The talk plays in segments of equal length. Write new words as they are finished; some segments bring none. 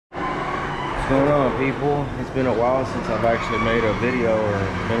Going on, people? It's been a while since I've actually made a video, or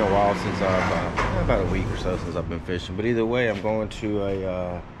it's been a while since I've about a week or so since I've been fishing. But either way, I'm going to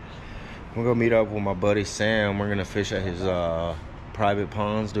we're gonna meet up with my buddy Sam. We're gonna fish at his private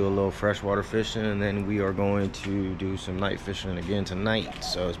ponds, do a little freshwater fishing, and then we are going to do some night fishing again tonight.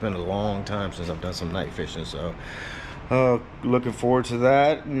 So it's been a long time since I've done some night fishing, so looking forward to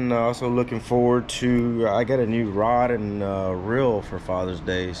that. And also looking forward to, I got a new rod and reel for Father's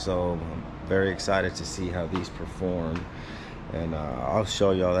Day, so I'm very excited to see how these perform, and I'll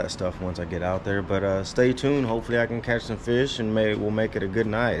show y'all that stuff once I get out there. But stay tuned. Hopefully I can catch some fish, and maybe we'll make it a good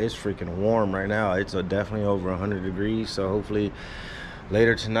night. It's freaking warm right now. It's definitely over 100 degrees, so hopefully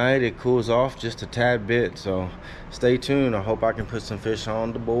later tonight it cools off just a tad bit. So stay tuned. I hope I can put some fish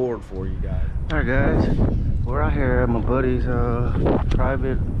on the board for you guys. All right, guys, we're out here at my buddy's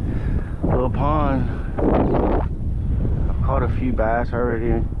private little pond. I've caught a few bass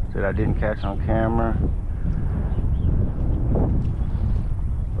already that I didn't catch on camera,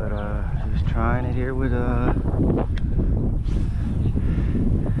 but just trying it here with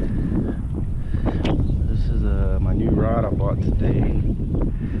this is my new rod I bought today.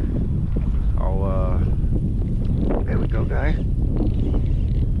 There we go, guys.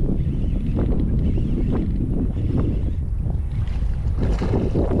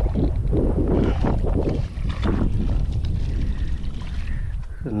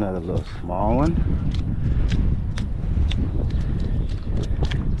 This is another little small one.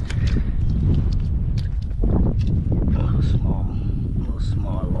 A little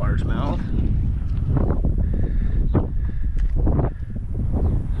small largemouth.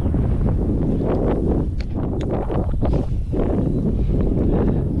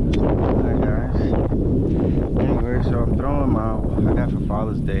 Alright, guys. Anyway, so I'm throwing I got for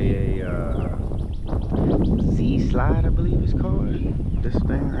Father's Day a Z slide, I believe it's called. This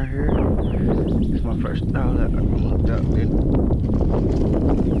thing right here. It's my first. Oh, look, I looked up, dude.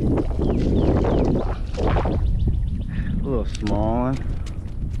 A little small one.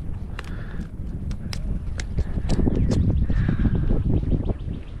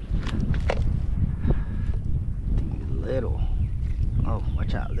 Little. Oh,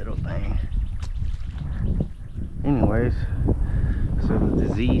 watch out, little thing. Anyways, so the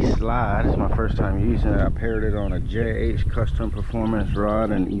Z slide is my first time using it. I paired it on a JH Custom Performance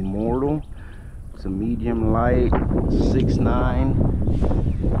rod and Immortal. It's a medium light, 6'9".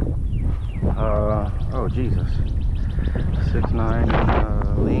 Oh Jesus,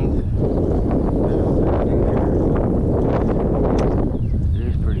 6'9" length. It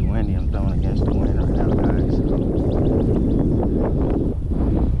is pretty windy. I'm throwing against the wind right now, guys.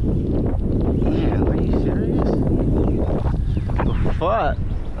 Man, are you serious? The fuck?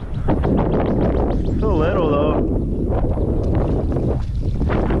 It's a little though.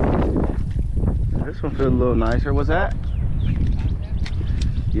 This one feels a little nicer. What's that?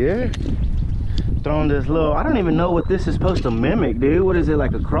 Yeah. Throwing this little, I don't even know what this is supposed to mimic, dude. What is it,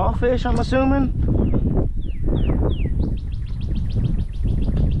 like a crawfish, I'm assuming?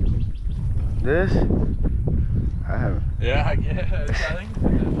 This? I haven't. Yeah, I guess. I think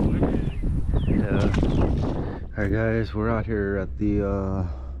that's yeah. Alright, guys, we're out here at the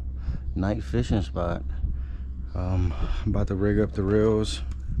night fishing spot. I'm about to rig up the reels,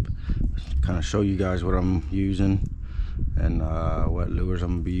 kind of show you guys what I'm using and what lures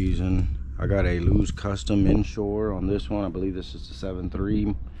I'm gonna be using. I got a Lew's Custom inshore on this one. I believe this is the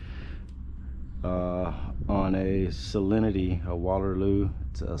 7.3 on a Salinity, a Waterloo.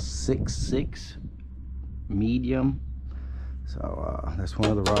 It's a 6.6 medium. So that's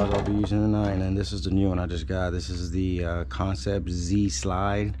one of the rods I'll be using tonight. And then this is the new one I just got. This is the Concept Z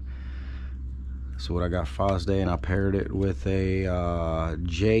slide. So what I got Father's Day, and I paired it with a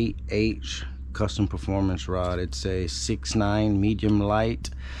JH Custom Performance rod. It's a 6'9" medium light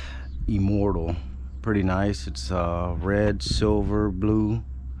Immortal. Pretty nice. It's red, silver, blue.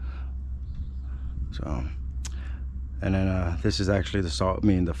 So, and then this is actually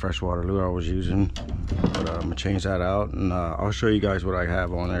the freshwater lure I was using. But I'm gonna change that out, and I'll show you guys what I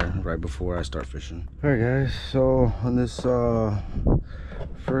have on there right before I start fishing. All right, guys. So on this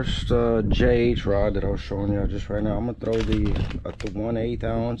first JH rod that I was showing you just right now, I'm gonna throw the 1/8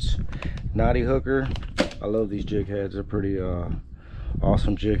 ounce knotty hooker. I love these jig heads. They're pretty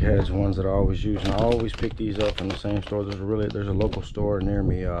awesome jig heads, ones that I always use, and I always pick these up from the same store. There's a local store near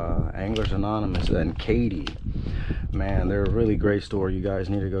me, Anglers Anonymous and Katie. Man, they're a really great store. You guys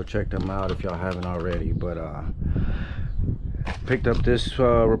need to go check them out if y'all haven't already. But picked up this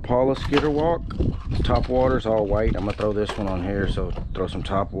Rapala Skitter Walk. Top water's all white. I'm gonna throw this one on here, so throw some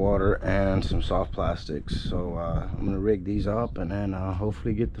top water and some soft plastics. So I'm gonna rig these up and then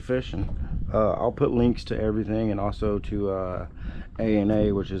hopefully get the fishing. I'll put links to everything, and also to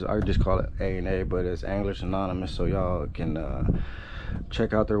A&A, which is, I just call it A&A, but it's Anglers Anonymous, so y'all can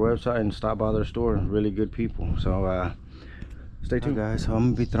check out their website and stop by their store. Really good people. So stay tuned, guys. So I'm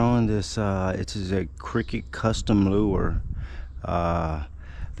gonna be throwing this it is a Cricket custom lure. I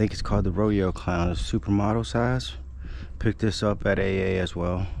think it's called the Rodeo Clown. It's supermodel size. Picked this up at AA as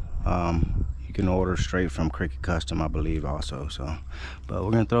well. You can order straight from Cricket Custom, I believe, also. So, but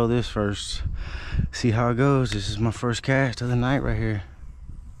we're gonna throw this first, see how it goes. This is my first cast of the night right here.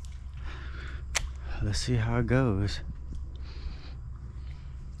 Let's see how it goes.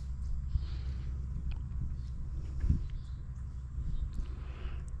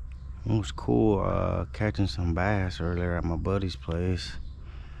 It was cool catching some bass earlier at my buddy's place.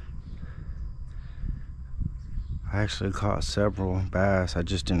 I actually caught several bass. I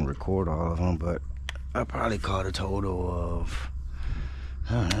just didn't record all of them, but I probably caught a total of,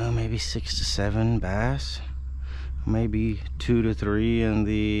 I don't know, maybe 6 to 7 bass. Maybe 2 to 3 in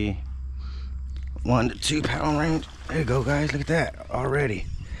the 1 to 2 pound range. There you go, guys. Look at that already.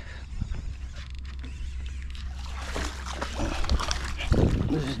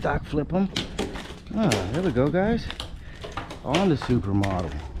 Let's just dock flip them. Oh, there we go, guys. On the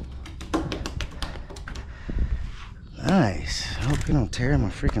supermodel. Nice. I hope you don't tear my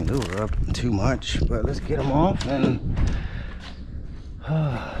freaking lure up too much, but let's get them off and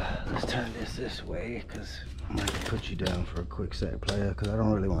let's turn this way, because I might put you down for a quick set, player, because I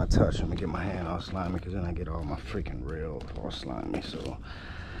don't really want to touch them and get my hand all slimy, because then I get all my freaking reel all slimy. So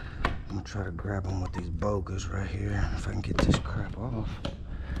I'm gonna try to grab them with these bogas right here, if I can get this crap off.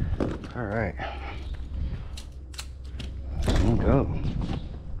 All right, there we go.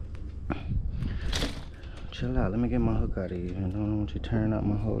 Chill out, let me get my hook out of here. I don't want you tearing up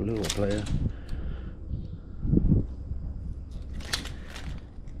my whole lure, player.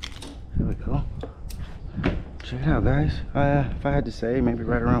 There we go. Check it out, guys. If I had to say, maybe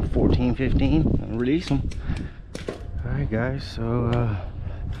right around 14, 15, and release them. All right, guys, so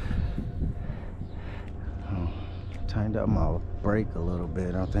tightened up my brake a little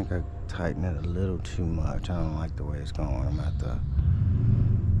bit. I think I tightened it a little too much. I don't like the way it's going. I'm gonna have to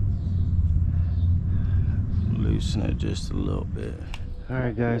loosen it just a little bit. All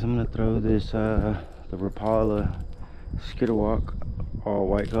right, guys, I'm gonna throw this the Rapala Skitterwalk all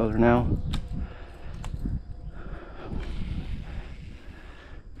white color now.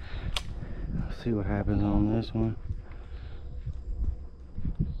 Let's see what happens on this one.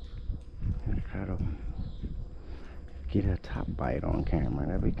 I'm gonna try to get a top bite on camera.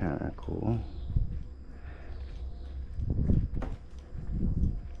 That'd be kind of cool.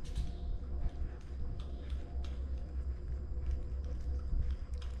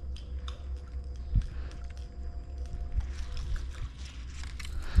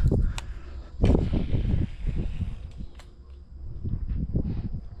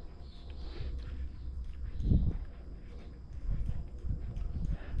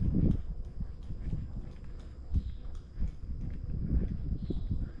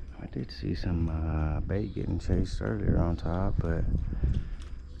 I did see some bait getting chased earlier on top, but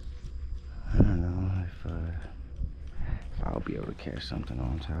I don't know if I'll be able to catch something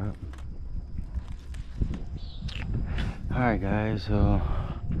on top. Alright, guys, so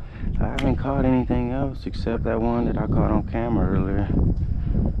I haven't caught anything else except that one that I caught on camera earlier.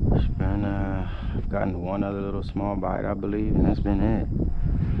 It's been I've gotten one other little small bite, I believe, and that's been it.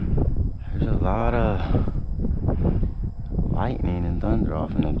 There's a lot of lightning and thunder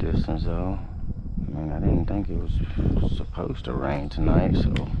off in the distance, though. I mean, I didn't think it was supposed to rain tonight,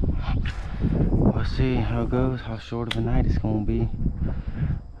 so we'll see how it goes, how short of a night it's gonna be.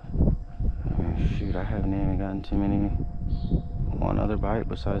 I mean, shoot, I haven't even gotten too many, one other bite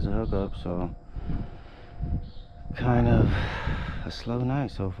besides the hookup, so kind of a slow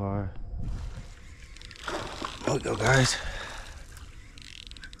night so far. There we go, guys.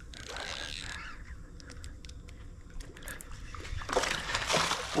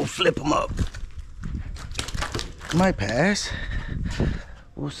 We'll flip them up. Might pass.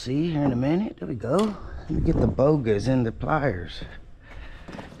 We'll see here in a minute. There we go. Let me get the bogas and the pliers.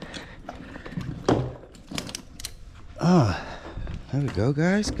 There we go,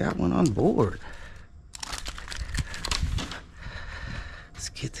 guys. Got one on board. Let's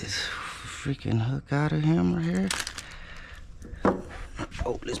get this freaking hook out of him right here.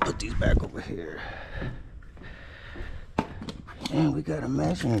 Oh, let's put these back over here. And we got a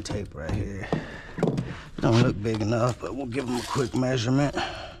measuring tape right here. Don't look big enough, but we'll give him a quick measurement.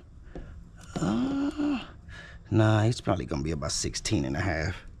 Nah, he's probably gonna be about 16 and a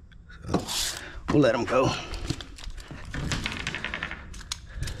half. So we'll let him go.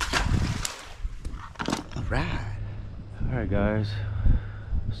 right. All right, guys.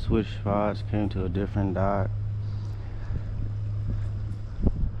 Switch spots, came to a different dot.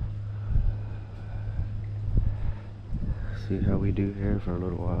 See how we do here for a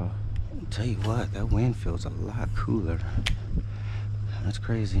little while. I'll tell you what, that wind feels a lot cooler. That's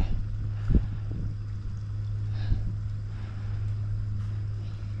crazy.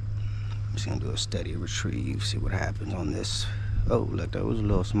 I'm just gonna do a steady retrieve, see what happens on this. Oh, look, that was a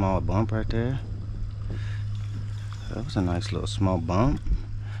little small bump right there. That was a nice little small bump.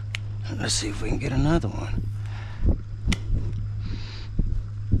 Let's see if we can get another one.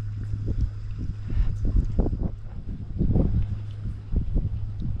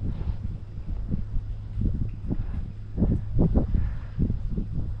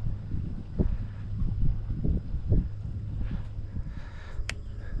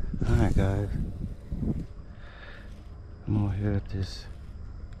 Alright, guys. I'm over here at this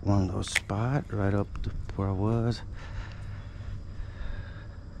one little spot right up to where I was.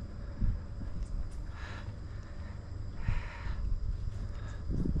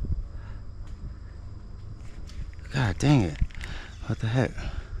 God dang it. What the heck?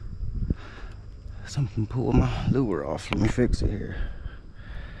 Something pulled my lure off. Let me fix it here.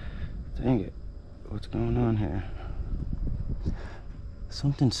 Dang it. What's going on here?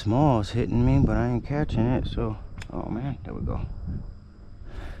 Something small is hitting me, but I ain't catching it, so... Oh man, there we go.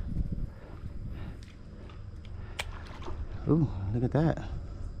 Ooh, look at that.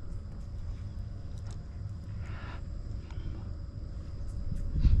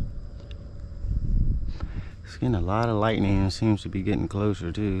 It's getting a lot of lightning and seems to be getting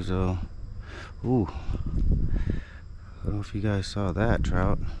closer too, so... Ooh. I don't know if you guys saw that,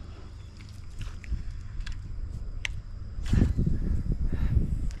 trout.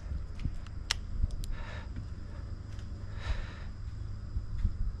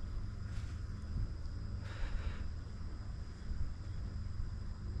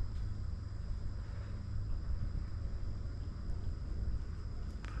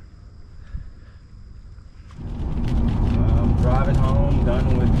 Driving home,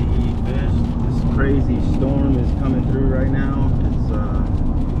 done with the fish. This crazy storm is coming through right now. It's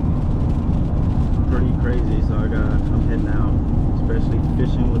pretty crazy, so I'm heading out, especially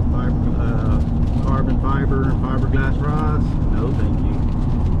fishing with carbon fiber and fiberglass rods. No, thank you.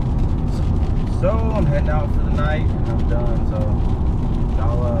 So I'm heading out for the night. I'm done. So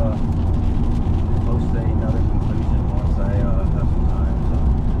I'll post another conclusion once I have some time. So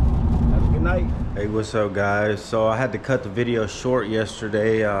have a good night. Hey, what's up, guys? So I had to cut the video short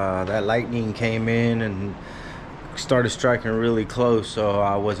yesterday. That lightning came in and started striking really close, so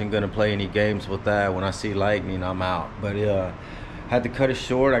I wasn't gonna play any games with that. When I see lightning, I'm out. But had to cut it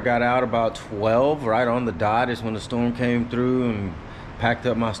short. I got out about 12, right on the dot is when the storm came through, and packed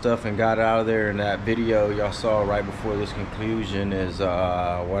up my stuff and got out of there. And that video y'all saw right before this conclusion is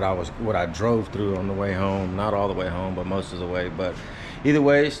what I drove through on the way home. Not all the way home, but most of the way. But either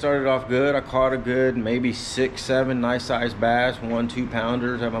way, it started off good. I caught a good maybe 6, 7 nice sized bass, 1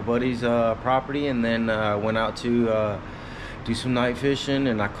 2-pounders at my buddy's property, and then went out to do some night fishing,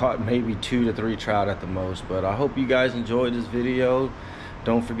 and I caught maybe 2 to 3 trout at the most. But I hope you guys enjoyed this video.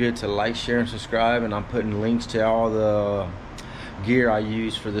 Don't forget to like, share, and subscribe, and I'm putting links to all the gear I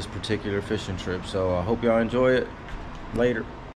use for this particular fishing trip. So I hope y'all enjoy it. Later.